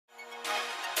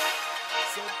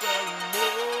So paranoid,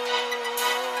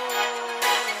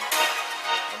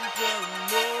 I'm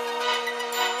paranoid,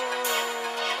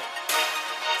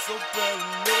 so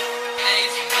paranoid.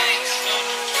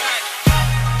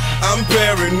 I'm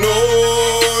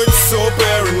paranoid, so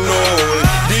paranoid.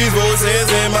 These voices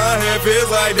in my head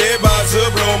feels like they about to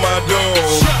blow my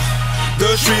dome.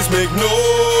 The streets make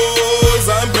noise,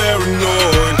 I'm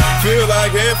paranoid. Feel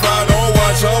like if I don't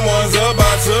watch, someone's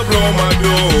about to blow my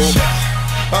dome.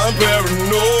 I'm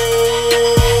paranoid,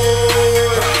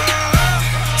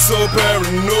 so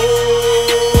paranoid.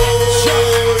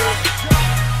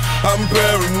 I'm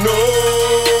paranoid,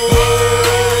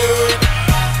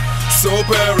 so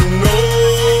paranoid.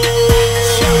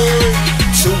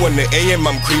 2 in the AM,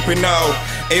 I'm creeping out.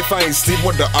 If I ain't sleep,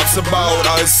 what the ops about?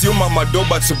 I assume I'm a door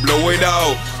about to blow it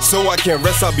out. So I can't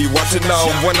rest, I'll be watching out.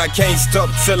 When I can't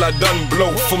stop till I done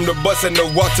blow. From the bus and the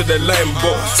walk to the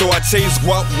Lambo. So I chase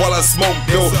guap while I smoke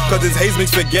dough. Cause this haze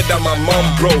makes forget that my mom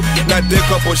broke. Not that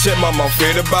couple shit my mom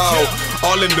afraid about.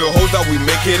 All in the hoes that we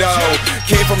make it out.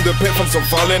 Came from the pit from some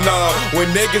falling out.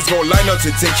 When niggas gon' line up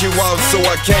to take you out. So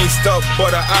I can't stop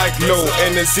but I act low.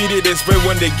 And the CD they spray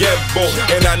when they get bold.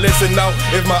 And I listen out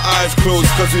if my eyes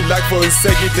closed. Cause we like for a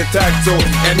second to tactile.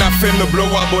 And I finna blow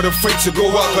up but afraid to go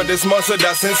out. Cause this monster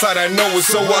that's inside I know it's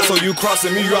so out. So you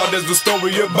crossing me out, there's the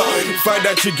story about fight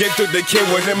that you gave to the kid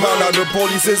with him out. Now the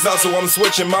police is out so I'm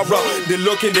switching my route. They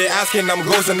looking, they asking, I'm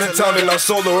ghosting the town and I'm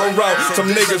solo around. Some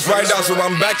niggas ride out so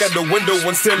I'm back at the window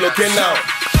and still looking out.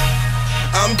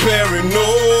 I'm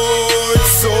paranoid,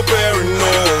 so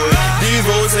paranoid. These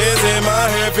voices in my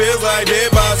head feels like they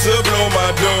about to blow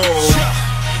my dome.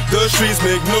 The streets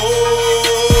make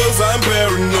noise, I'm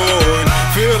paranoid.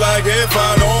 Feel like if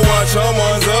I don't watch,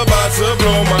 someone's about to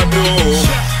blow my dome.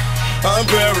 I'm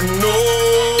paranoid,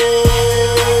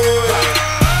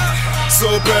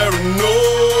 so paranoid.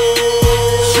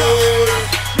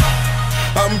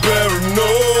 I'm paranoid,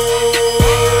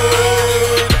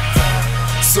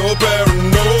 so paranoid.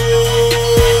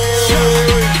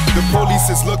 The police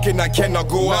is looking, I cannot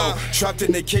go out. Trapped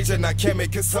in a cage and I can't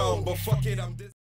make a sound. But fuck it, I'm this.